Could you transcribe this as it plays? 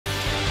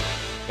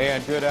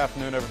And good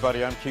afternoon,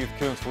 everybody. I'm Keith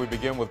Kuntz. We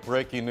begin with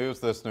breaking news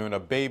this noon. A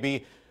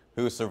baby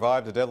who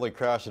survived a deadly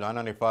crash at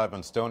I-95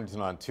 in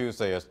Stonington on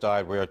Tuesday has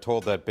died. We are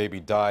told that baby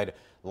died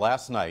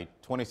last night.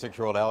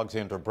 26-year-old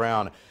Alexandra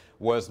Brown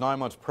was 9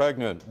 months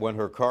pregnant when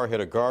her car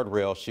hit a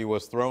guardrail. She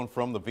was thrown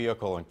from the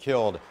vehicle and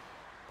killed.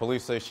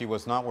 Police say she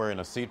was not wearing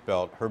a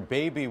seatbelt. Her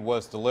baby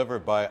was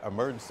delivered by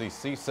emergency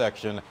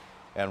C-section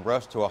and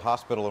rushed to a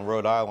hospital in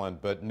Rhode Island,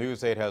 but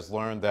News 8 has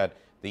learned that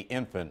the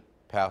infant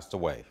passed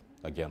away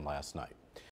again last night.